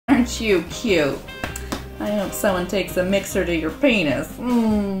Aren't you cute? I hope someone takes a mixer to your penis.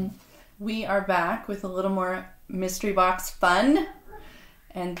 We are back with a little more mystery box fun.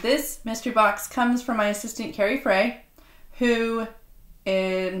 And this mystery box comes from my assistant, Carrie Frey, who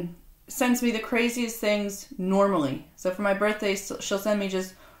sends me the craziest things normally. So for my birthday, she'll send me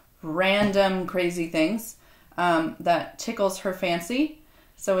just random crazy things that tickles her fancy.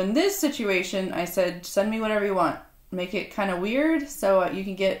 So in this situation, I said, send me whatever you want. Make it kind of weird so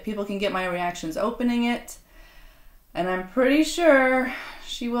people can get my reactions opening it. And I'm pretty sure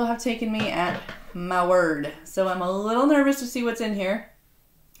she will have taken me at my word. So I'm a little nervous to see what's in here,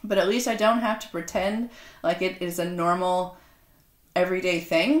 but at least I don't have to pretend like it is a normal everyday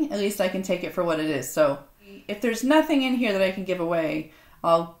thing. At least I can take it for what it is. So if there's nothing in here that I can give away,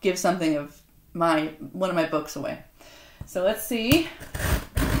 I'll give something of one of my books away. So let's see.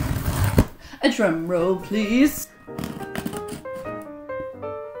 A drum roll, please.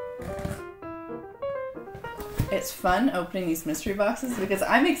 It's fun opening these mystery boxes because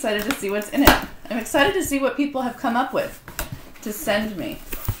I'm excited to see what's in it. I'm excited to see what people have come up with to send me.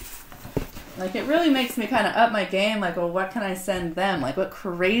 Like, it really makes me kind of up my game. Like, well, what can I send them? Like, what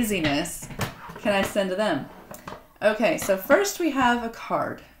craziness can I send to them? Okay, so first we have a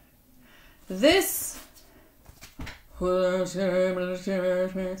card. This... I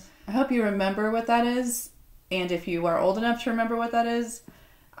hope you remember what that is. And if you are old enough to remember what that is,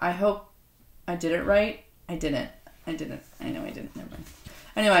 I hope I did it right. I didn't. I know I didn't. Never mind.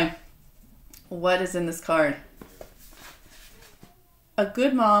 Anyway, what is in this card? A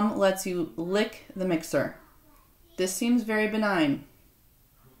good mom lets you lick the mixer. This seems very benign.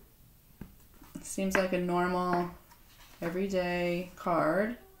 It seems like a normal, everyday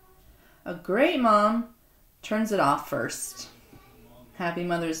card. A great mom turns it off first. Happy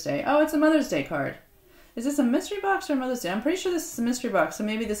Mother's Day. Oh, it's a Mother's Day card. Is this a mystery box or a Mother's Day? I'm pretty sure this is a mystery box, so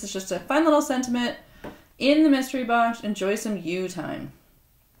maybe this is just a fun little sentiment in the mystery box. Enjoy some you time.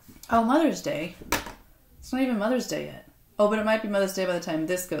 Oh, Mother's Day. It's not even Mother's Day yet. Oh, but it might be Mother's Day by the time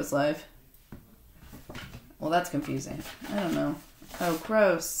this goes live. Well, that's confusing. I don't know. Oh,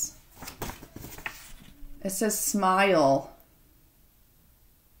 gross. It says smile.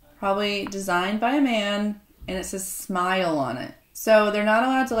 Probably designed by a man, and it says smile on it. So they're not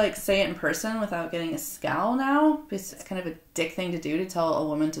allowed to like say it in person without getting a scowl now, because it's kind of a dick thing to do, to tell a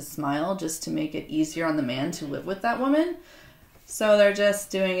woman to smile just to make it easier on the man to live with that woman. So they're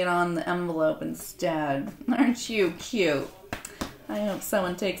just doing it on the envelope instead. Aren't you cute? I hope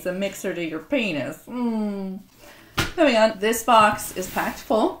someone takes a mixer to your penis. Moving on. This box is packed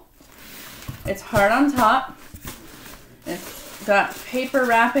full. It's hard on top. It's got paper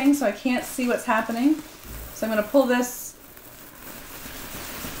wrapping so I can't see what's happening. So I'm going to pull this.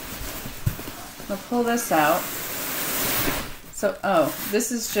 I'll pull this out. So, oh, this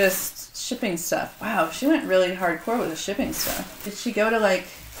is just shipping stuff. Wow, she went really hardcore with the shipping stuff. Did she go to like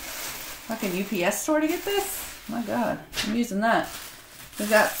fucking UPS store to get this? Oh my god, I'm using that. We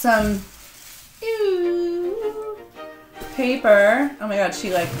got some paper. Oh my god,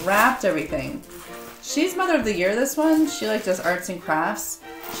 she like wrapped everything. She's Mother of the Year, this one. She like does arts and crafts.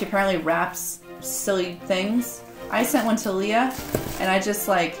 She apparently wraps silly things. I sent one to Leah and I just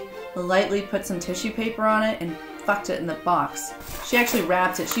like lightly put some tissue paper on it and fucked it in the box. She actually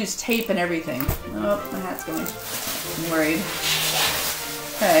wrapped it. She used tape and everything. Oh, my hat's going. I'm worried.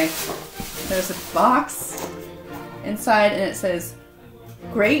 Okay. There's a box inside and it says,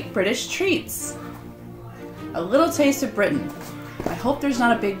 Great British Treats. A little taste of Britain. I hope there's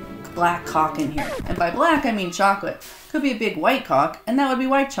not a big black cock in here. And by black, I mean chocolate. Could be a big white cock, and that would be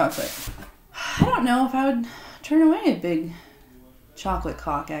white chocolate. I don't know if I would turn away a big chocolate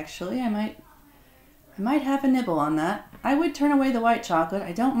cock, actually. I might have a nibble on that. I would turn away the white chocolate.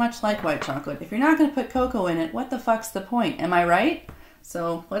 I don't much like white chocolate. If you're not going to put cocoa in it, what the fuck's the point? Am I right?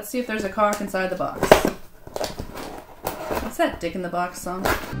 So let's see if there's a cock inside the box. What's that Dick in the Box song?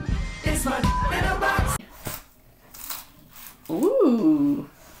 It's my dick in a box. Ooh,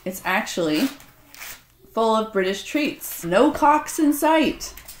 it's actually full of British treats. No cocks in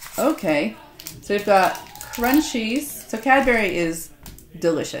sight. Okay, so we've got crunchies. So Cadbury is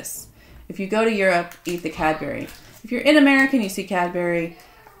delicious. If you go to Europe, eat the Cadbury. If you're in America and you see Cadbury,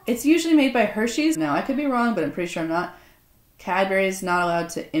 it's usually made by Hershey's. Now, I could be wrong, but I'm pretty sure I'm not. Cadbury is not allowed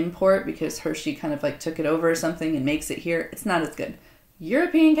to import because Hershey kind of like took it over or something and makes it here. It's not as good.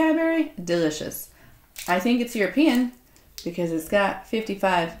 European Cadbury, delicious. I think it's European because it's got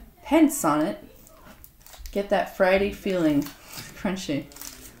 55 pence on it. Get that Friday feeling. Crunchy.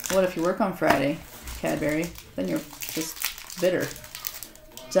 What if you work on Friday, Cadbury? Then you're just bitter.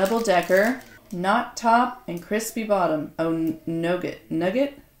 Double decker, not top and crispy bottom. Oh, nugget.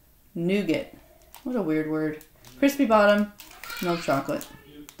 Nugget? nougat. What a weird word. Crispy bottom, milk chocolate.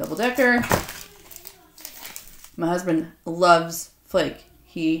 Double decker. My husband loves flake.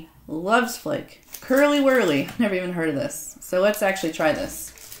 He loves flake. Curly Whirly. Never even heard of this. So let's actually try this.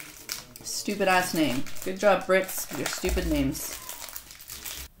 Stupid ass name. Good job, Brits, with your stupid names.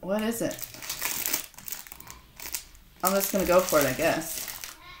 What is it? I'm just gonna go for it, I guess.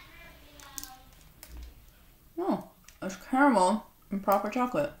 Oh, it's caramel and proper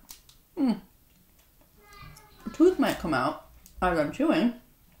chocolate. A tooth might come out as I'm chewing.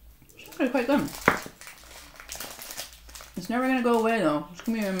 It's actually quite good. It's never gonna go away though. It's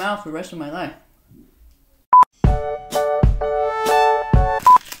gonna be in my mouth for the rest of my life.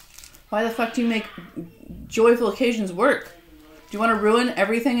 Why the fuck do you make joyful occasions work? Do you want to ruin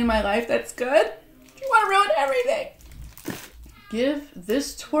everything in my life that's good? Do you want to ruin everything? Give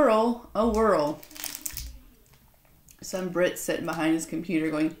this twirl a whirl. Some Brit sitting behind his computer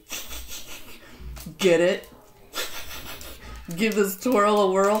going, get it? Give this twirl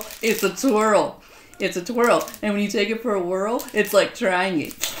a whirl? It's a twirl. It's a twirl. And when you take it for a whirl, it's like trying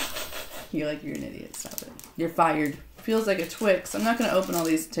it. You're an idiot. Stop it. You're fired. Feels like a Twix. I'm not going to open all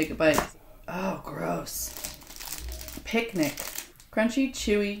these and take a bite. Oh, gross. Picnic. Crunchy,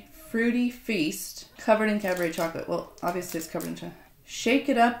 chewy, fruity feast covered in Cadbury chocolate. Well, obviously it's covered in chocolate. Shake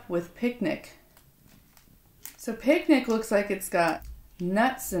it up with picnic. So picnic looks like it's got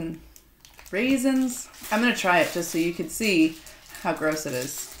nuts and raisins. I'm going to try it just so you can see how gross it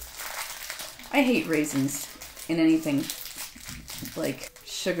is. I hate raisins in anything like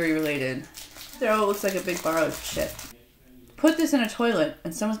sugary related. Oh, it looks like a big bar of shit. Put this in a toilet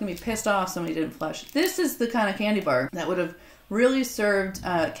and someone's gonna be pissed off somebody didn't flush. This is the kind of candy bar that would have really served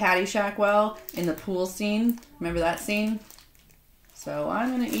Caddyshack well in the pool scene. Remember that scene? So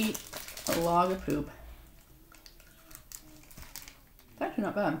I'm gonna eat a log of poop. It's actually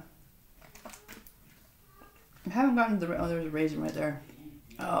not bad. I haven't gotten the, oh, there's a raisin right there.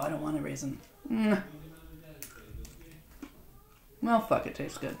 Oh, I don't want a raisin. Well, fuck, it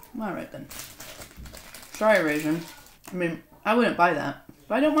tastes good. Alright then. Sorry, raisin. I mean, I wouldn't buy that,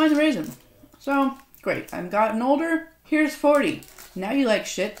 but I don't mind the raisin. So, great. I've gotten older. Here's 40. Now you like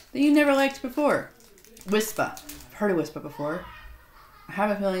shit that you never liked before. Wispa. I've heard of Wispa before. I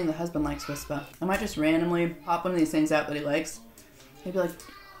have a feeling the husband likes Wispa. I might just randomly pop one of these things out that he likes. He'd be like,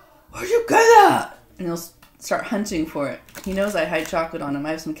 where'd you get that? And he'll start hunting for it. He knows I hide chocolate on him.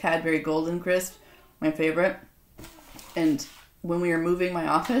 I have some Cadbury Golden Crisp, my favorite. And when we were moving my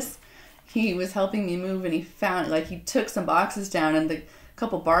office, he was helping me move and he found, like, he took some boxes down and the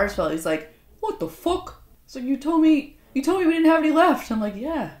couple bars fell. He's like, what the fuck? So you told me we didn't have any left. I'm like,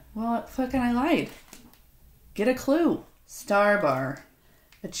 yeah, well, fucking I lied. Get a clue. Star Bar.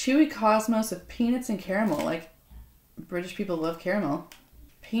 A chewy cosmos of peanuts and caramel. Like, British people love caramel.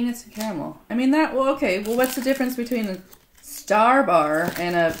 Peanuts and caramel. I mean, that, well, okay, well, what's the difference between a Star Bar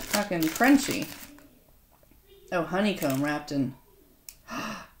and a fucking Crunchy? Oh, honeycomb wrapped in...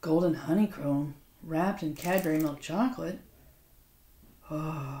 golden honeycomb wrapped in Cadbury milk chocolate.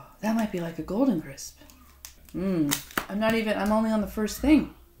 Oh, that might be like a Golden Crisp. I'm only on the first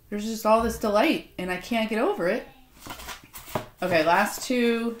thing. There's just all this delight and I can't get over it. Okay, last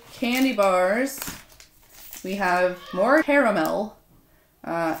two candy bars. We have more caramel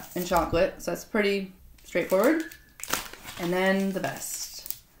and chocolate, so that's pretty straightforward. And then the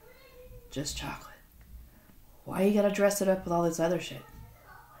best, just chocolate. Why you gotta dress it up with all this other shit?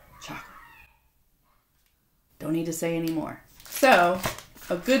 Chocolate. Don't need to say any more. So,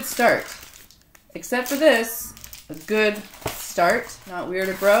 a good start. Except for this, a good start. Not weird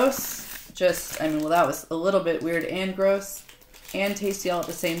or gross. Just, I mean, well, that was a little bit weird and gross and tasty all at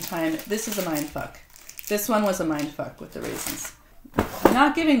the same time. This is a mindfuck. This one was a mindfuck with the raisins. I'm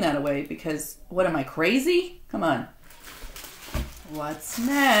not giving that away because, what am I, crazy? Come on. What's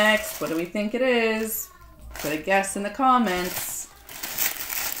next? What do we think it is? Put a guess in the comments.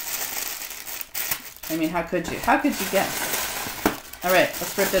 I mean, how could you? How could you guess? All right,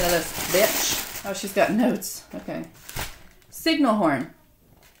 let's rip into this bitch. Oh, she's got notes. Okay. Signal horn.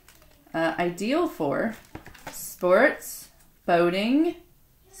 Ideal for sports, boating,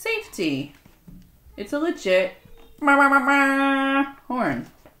 safety. It's a legit horn.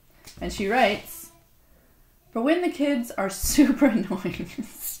 And she writes, for when the kids are super annoying.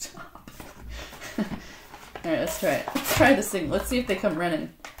 Stop. All right, let's try it. Let's try this thing. Let's see if they come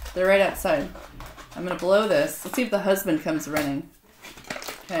running. They're right outside. I'm going to blow this. Let's see if the husband comes running.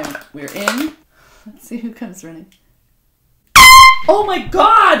 Okay, we're in. Let's see who comes running. Oh my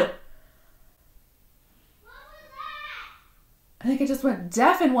God! What was that? I think I just went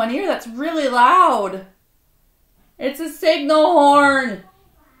deaf in one ear. That's really loud. It's a signal horn.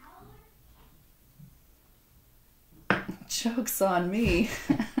 Joke's on me.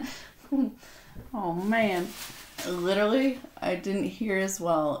 Oh man. Literally, I didn't hear as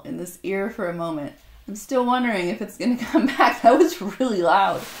well in this ear for a moment. I'm still wondering if it's gonna come back. That was really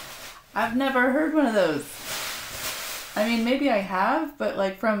loud. I've never heard one of those. I mean, maybe I have, but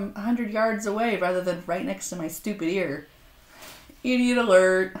like from 100 yards away rather than right next to my stupid ear. Idiot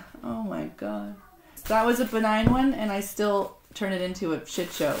alert. Oh my god. That was a benign one, and I still turn it into a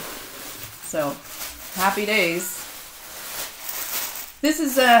shit show. So, happy days. This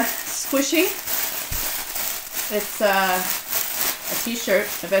is squishy. It's a t-shirt,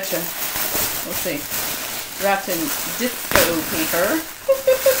 I betcha. We'll see. Wrapped in disco paper.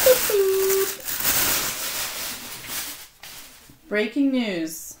 Breaking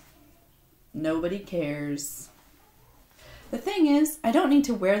news. Nobody cares. The thing is, I don't need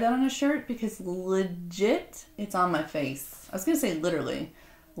to wear that on a shirt because legit, it's on my face. I was going to say literally.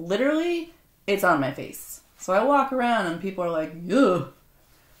 Literally, it's on my face. So I walk around and people are like, ugh.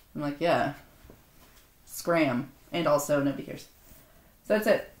 I'm like, yeah. Scram. And also, nobody cares. So that's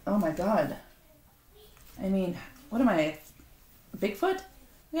it. Oh my god. I mean, what am I? Bigfoot?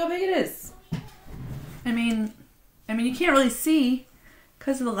 Look how big it is. I mean, you can't really see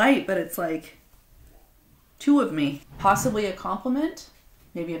because of the light, but it's like 2 of me. Possibly a compliment.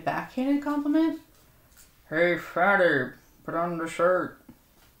 Maybe a backhanded compliment. Hey, fatty, put on the shirt.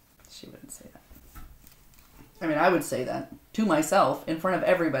 She wouldn't say that. I mean, I would say that to myself in front of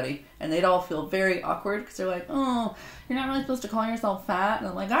everybody, and they'd all feel very awkward because they're like, oh, you're not really supposed to call yourself fat. And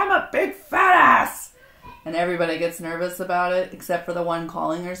I'm like, I'm a big fat ass. And everybody gets nervous about it, except for the one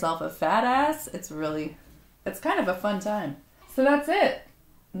calling herself a fat ass. It's kind of a fun time. So that's it.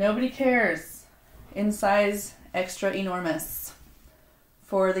 Nobody cares. In size, extra enormous.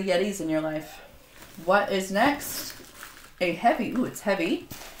 For the Yetis in your life. What is next? A heavy, ooh, it's heavy.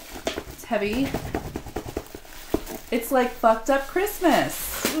 It's heavy. It's like fucked up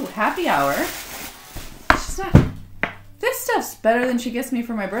Christmas. Ooh, happy hour. This stuff's better than she gets me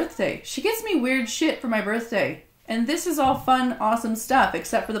for my birthday. She gets me weird shit for my birthday. And this is all fun, awesome stuff,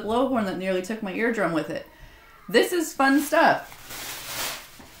 except for the blowhorn that nearly took my eardrum with it. This is fun stuff.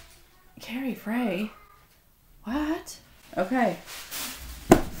 Carrie Frey. What? Okay.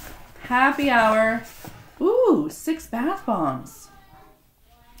 Happy hour. Ooh, 6 bath bombs.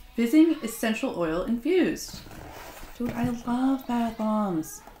 Fizzing essential oil infused. Dude, I love bath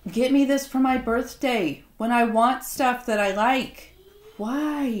bombs. Get me this for my birthday when I want stuff that I like.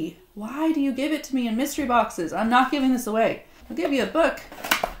 Why? Why do you give it to me in mystery boxes? I'm not giving this away. I'll give you a book.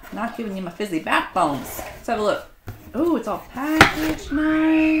 I'm not giving you my fizzy bath bombs. Let's have a look. Oh, it's all packaged.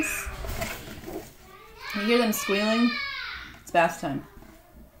 Nice. You hear them squealing? It's bath time.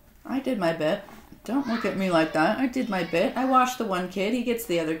 I did my bit. Don't look at me like that. I did my bit. I washed the one kid. He gets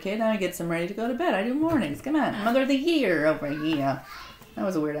the other kid. Now he gets him ready to go to bed. I do mornings. Come on. Mother of the year over here. That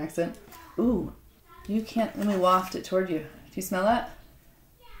was a weird accent. Ooh. You can't... Let me waft it toward you. Do you smell that?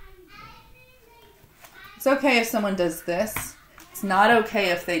 It's okay if someone does this. It's not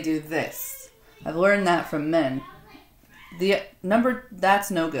okay if they do this. I've learned that from men. That's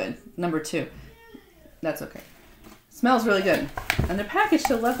no good. Number 2. That's okay. Smells really good. And they're packaged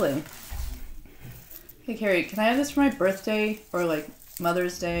so lovely. Hey, Carrie, can I have this for my birthday or like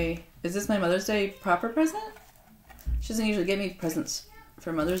Mother's Day? Is this my Mother's Day proper present? She doesn't usually give me presents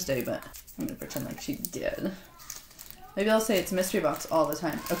for Mother's Day, but I'm going to pretend like she did. Maybe I'll say it's mystery box all the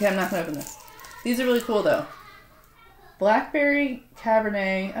time. Okay, I'm not going to open this. These are really cool, though. Blackberry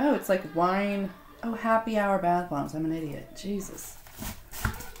Cabernet. Oh, it's like wine. Oh, happy hour bath bombs. I'm an idiot. Jesus.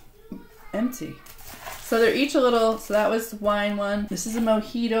 Empty. So they're each a little. So that was the wine one. This is a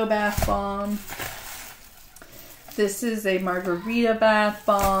mojito bath bomb. This is a margarita bath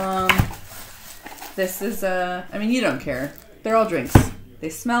bomb. This is a... I mean, you don't care. They're all drinks. They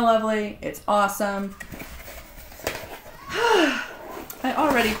smell lovely. It's awesome. I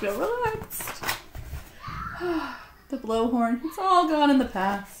already feel relaxed. The blowhorn. It's all gone in the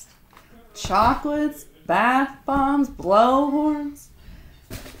past. Chocolates, bath bombs, blowhorns.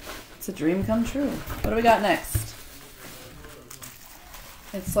 It's a dream come true. What do we got next?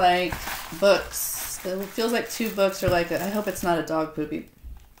 It's like books. It feels like 2 books or like I hope it's not a dog poopy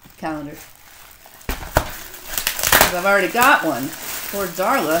calendar. Because I've already got one. Poor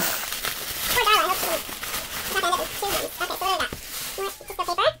Darla.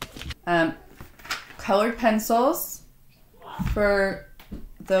 Colored pencils for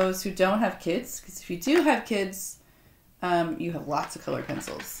those who don't have kids. Because if you do have kids, you have lots of colored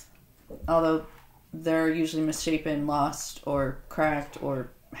pencils. Although they're usually misshapen, lost, or cracked,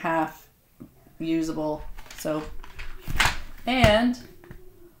 or half usable. So, and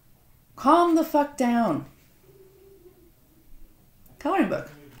calm the fuck down. coloring book.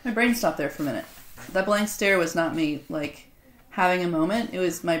 My brain stopped there for a minute. That blank stare was not me, like, having a moment. It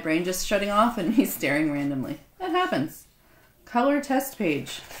was my brain just shutting off and me staring randomly. That happens. Color test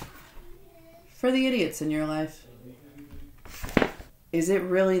page. For the idiots in your life. Is it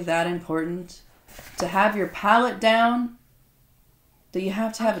really that important to have your palette down? Do you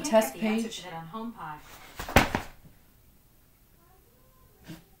have to have a test page?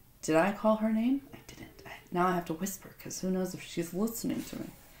 Did I call her name? I didn't. Now I have to whisper because who knows if she's listening to me.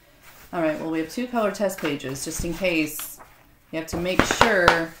 All right, well, we have 2 color test pages just in case. You have to make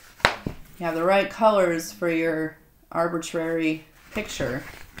sure you have the right colors for your arbitrary picture.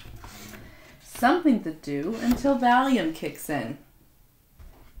 Something to do until Valium kicks in.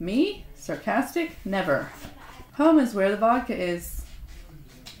 Me? Sarcastic? Never. Home is where the vodka is.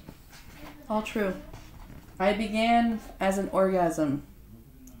 All true. I began as an orgasm.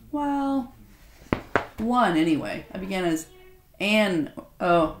 Well, one anyway. I began as an...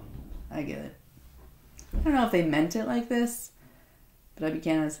 Oh, I get it. I don't know if they meant it like this, but I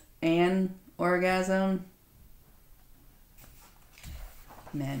began as an orgasm.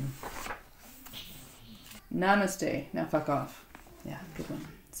 Men. Namaste. Now fuck off. Yeah, good one.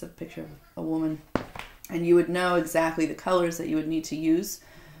 It's a picture of a woman. And you would know exactly the colors that you would need to use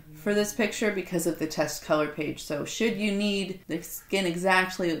for this picture because of the test color page. So should you need the skin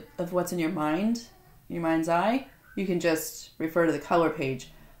exactly of what's in your mind, your mind's eye, you can just refer to the color page.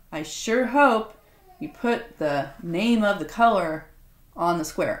 I sure hope you put the name of the color on the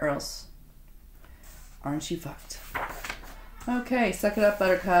square, or else aren't you fucked? Okay, suck it up,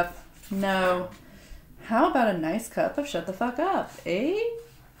 buttercup. No. How about a nice cup of shut the fuck up, eh?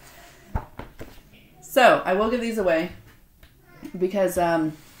 So, I will give these away because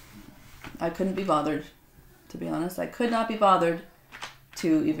I couldn't be bothered, to be honest. I could not be bothered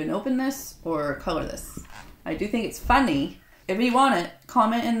to even open this or color this. I do think it's funny. If you want it,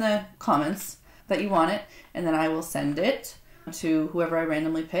 comment in the comments that you want it, and then I will send it to whoever I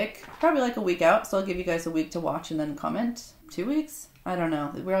randomly pick. Probably like a week out, so I'll give you guys a week to watch and then comment. 2 weeks? I don't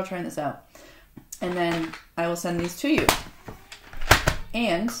know. We're all trying this out. And then I will send these to you.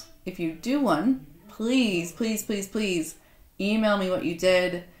 And if you do one, please, please, please, please email me what you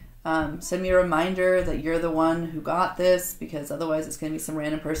did. Send me a reminder that you're the one who got this, because otherwise it's going to be some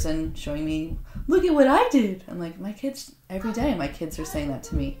random person showing me, look at what I did. I'm like, my kids, every day my kids are saying that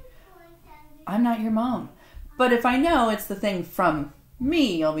to me. I'm not your mom. But if I know it's the thing from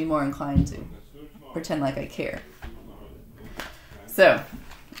me, I'll be more inclined to pretend like I care. So,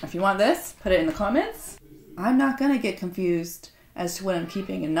 if you want this, put it in the comments. I'm not going to get confused as to what I'm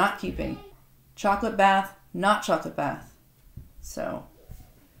keeping and not keeping. Chocolate bath, not chocolate bath. So,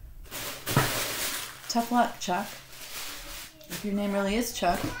 tough luck, Chuck. If your name really is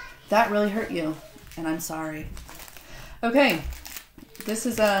Chuck, that really hurt you, and I'm sorry. Okay, this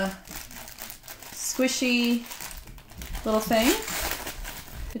is a squishy little thing.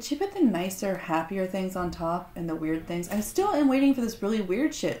 Did she put the nicer, happier things on top and the weird things? I still am waiting for this really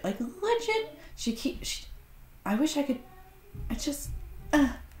weird shit. Like, legit. I wish I could...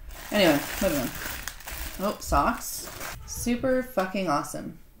 Anyway, moving on. Oh, socks. Super fucking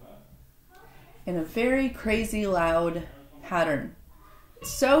awesome. In a very crazy loud pattern.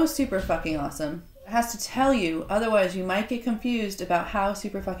 So super fucking awesome. It has to tell you, otherwise you might get confused about how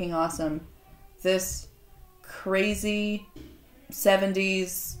super fucking awesome this crazy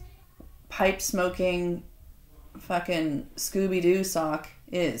 70s pipe smoking fucking Scooby-Doo sock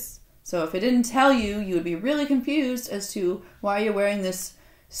is. So if it didn't tell you, you would be really confused as to why you're wearing this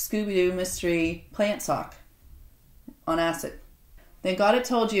Scooby-Doo mystery plant sock on acid. Thank God it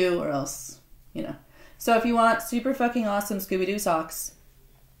told you, or else, you know. So if you want super fucking awesome Scooby-Doo socks,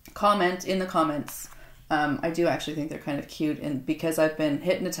 comment in the comments. I do actually think they're kind of cute, and because I've been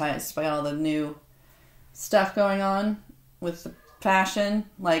hypnotized by all the new stuff going on with the fashion,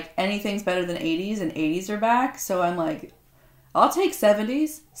 like anything's better than 80s, and 80s are back, so I'm like, I'll take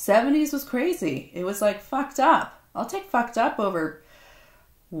 70s. 70s was crazy. It was like fucked up. I'll take fucked up over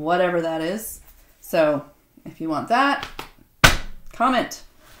whatever that is. So if you want that, comment.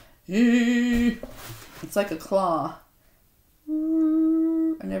 It's like a claw.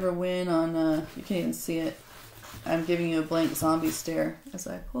 I never win on, you can't even see it. I'm giving you a blank zombie stare as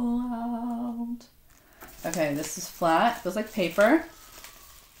I pull out. Okay, this is flat. Feels like paper.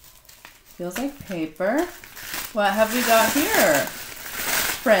 Feels like paper. What have we got here?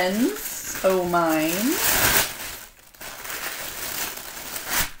 Friends, oh mine.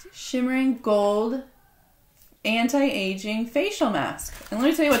 Shimmering gold anti-aging facial mask. And let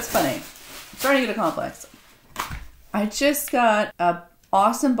me tell you what's funny. I'm starting to get a complex. I just got an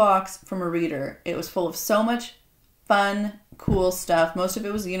awesome box from a reader. It was full of so much fun, cool stuff. Most of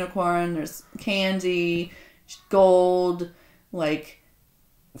it was unicorn. There's candy, gold, like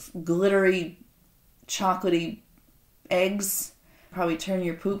glittery, chocolatey eggs. Probably turn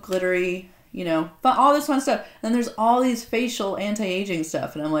your poop glittery, you know, but all this fun stuff. And then there's all these facial anti-aging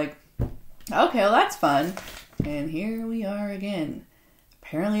stuff. And I'm like, okay, well, that's fun. And here we are again.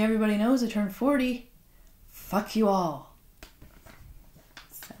 Apparently everybody knows I turned 40. Fuck you all.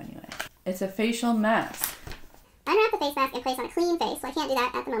 So anyway, it's a facial mask. Unwrap the face mask and place on a clean face. So I can't do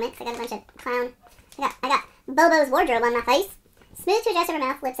that at the moment because I got a bunch of clown. I got Bobo's wardrobe on my face. Smooth to adjust over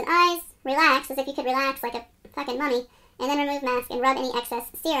mouth, lips, and eyes. Relax as if you could relax like a fucking mummy. And then remove mask and rub any excess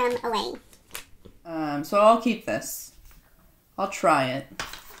serum away. So I'll keep this. I'll try it.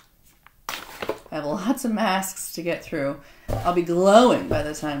 I have lots of masks to get through. I'll be glowing by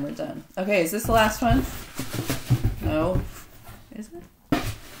the time we're done. Okay, is this the last one? No. Is it?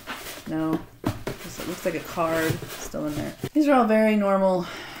 No. It looks like a card still in there. These are all very normal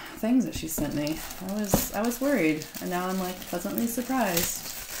things that she sent me. I was worried, and now I'm like pleasantly surprised.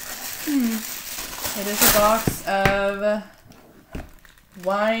 It is a box of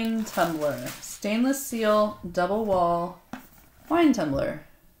wine tumbler. Stainless steel double wall wine tumbler.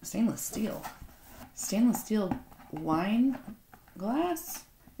 Stainless steel. Stainless steel wine glass?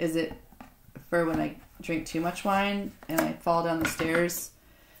 Is it for when I drink too much wine and I fall down the stairs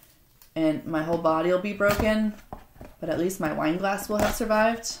and my whole body will be broken, but at least my wine glass will have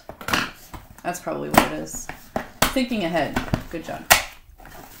survived? That's probably what it is. Thinking ahead. Good job.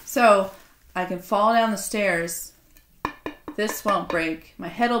 So I can fall down the stairs. This won't break. My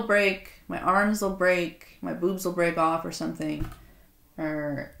head will break. My arms will break. My boobs will break off or something.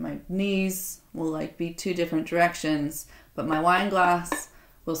 Or my knees will like be two different directions. But my wine glass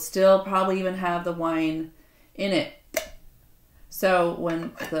will still probably even have the wine in it. So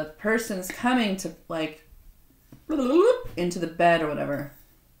when the person's coming to like into the bed or whatever,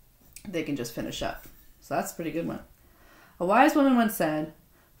 they can just finish up. So that's a pretty good one. A wise woman once said,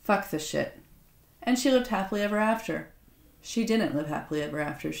 "Fuck this shit." And she lived happily ever after. She didn't live happily ever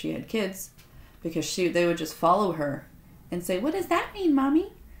after she had kids, because they would just follow her and say, "What does that mean,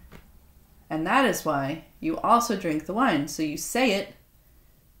 Mommy?" And that is why you also drink the wine. So you say it,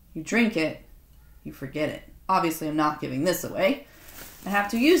 you drink it, you forget it. Obviously, I'm not giving this away. I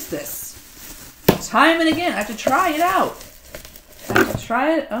have to use this time and again. I have to try it out. I have to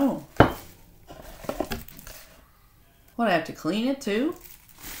try it. Oh. What, I have to clean it too?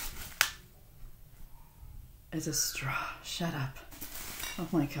 It's a straw. Shut up. Oh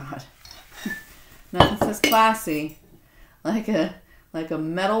my god. Nothing says classy like a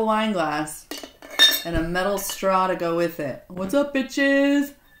metal wine glass and a metal straw to go with it. What's up,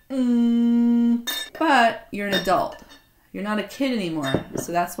 bitches? But you're an adult. You're not a kid anymore.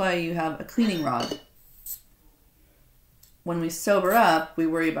 So that's why you have a cleaning rod. When we sober up, we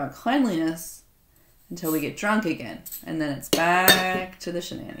worry about cleanliness until we get drunk again. And then it's back to the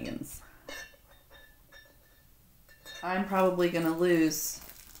shenanigans. I'm probably going to lose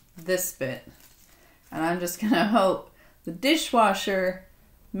this bit. And I'm just going to hope the dishwasher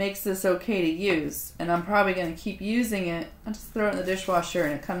makes this okay to use. And I'm probably going to keep using it. I'll just throw it in the dishwasher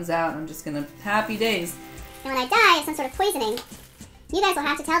and it comes out. And I'm just going to, happy days. And when I die of some sort of poisoning, you guys will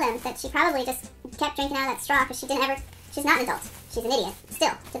have to tell them that she probably just kept drinking out of that straw because she's not an adult. She's an idiot.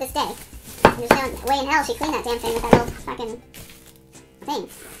 Still, to this day. And there's no way in hell she cleaned that damn thing with that old fucking thing. I don't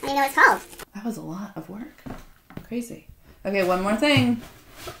even know what it's called. That was a lot of work. Crazy. Okay, one more thing.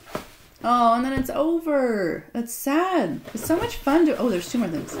 Oh, and then it's over. That's sad. It's so much fun to... Oh, there's two more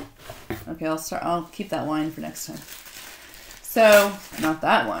things. Okay, I'll keep that wine for next time. So, not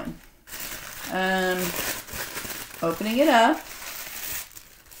that wine. Opening it up.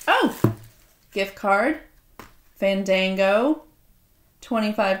 Oh! Gift card. Fandango.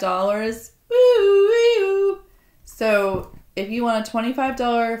 $25. Woo! So, if you want a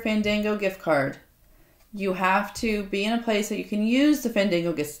 $25 Fandango gift card, you have to be in a place that you can use the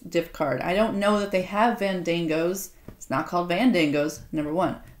Fandango gift card. I don't know that they have Vandangos. It's not called Vandangos, number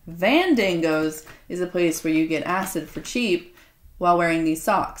one. Vandangos is a place where you get acid for cheap while wearing these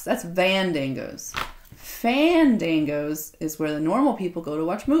socks. That's Vandangos. Fandangos is where the normal people go to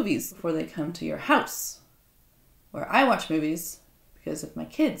watch movies before they come to your house. Where I watch movies because of my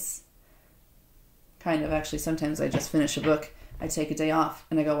kids. Kind of, actually, sometimes I just finish a book, I take a day off,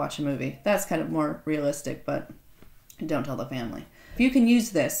 and I go watch a movie. That's kind of more realistic, but don't tell the family. If you can use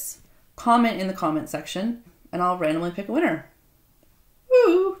this, comment in the comment section, and I'll randomly pick a winner.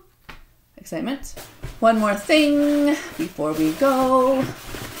 Woo! Excitement. One more thing before we go.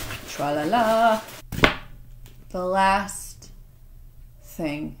 Tra-la-la. The last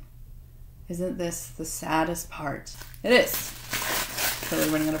thing Isn't this the saddest part? It is. Totally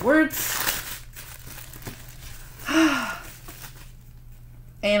running out of words.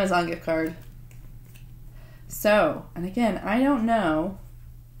 Amazon gift card. So, and again, I don't know.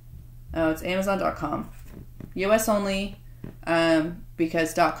 Oh, it's Amazon.com. US only,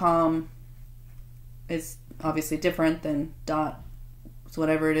 because .com is obviously different than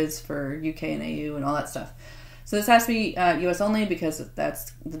whatever it is for UK and AU and all that stuff. So this has to be US only because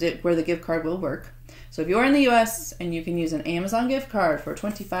that's where the gift card will work. So if you're in the US and you can use an Amazon gift card for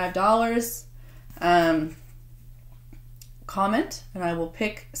 $25, comment and I will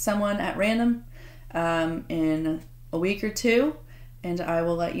pick someone at random in a week or two, and I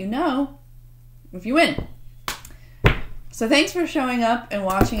will let you know if you win. So thanks for showing up and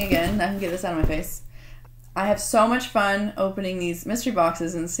watching again. I can get this out of my face. I have so much fun opening these mystery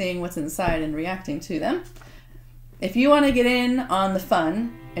boxes and seeing what's inside and reacting to them. If you want to get in on the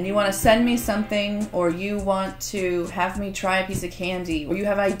fun and you want to send me something, or you want to have me try a piece of candy, or you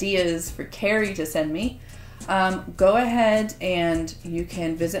have ideas for Carrie to send me, go ahead and you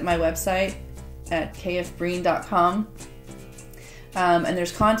can visit my website at kfbreene.com, and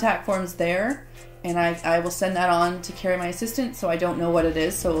there's contact forms there, and I will send that on to Carrie, my assistant, so I don't know what it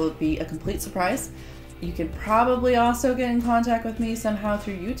is, so it'll be a complete surprise. You can probably also get in contact with me somehow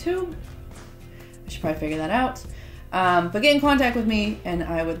through YouTube. I should probably figure that out. But get in contact with me, and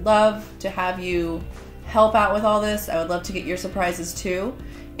I would love to have you help out with all this. I would love to get your surprises too.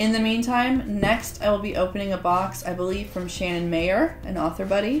 In the meantime, next I will be opening a box, I believe, from Shannon Mayer, an author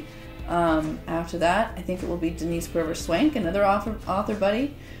buddy. After that, I think it will be Denise Grover Swank, another author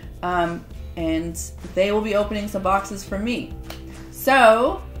buddy. And they will be opening some boxes for me.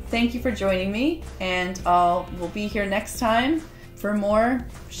 So, thank you for joining me, and we'll be here next time for more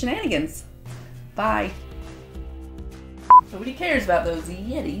shenanigans. Bye. Nobody cares about those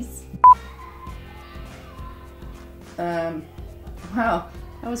Yetis. Wow,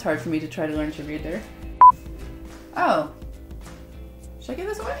 that was hard for me to try to learn to read there. Oh. Should I give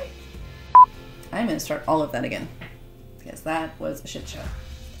this away? I'm gonna start all of that again, because that was a shit show.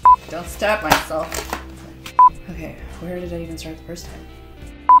 Don't stab myself. Okay, where did I even start the first time?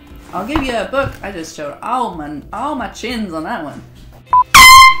 I'll give you a book. I just showed all my chins on that one.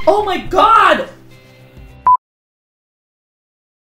 Oh my god!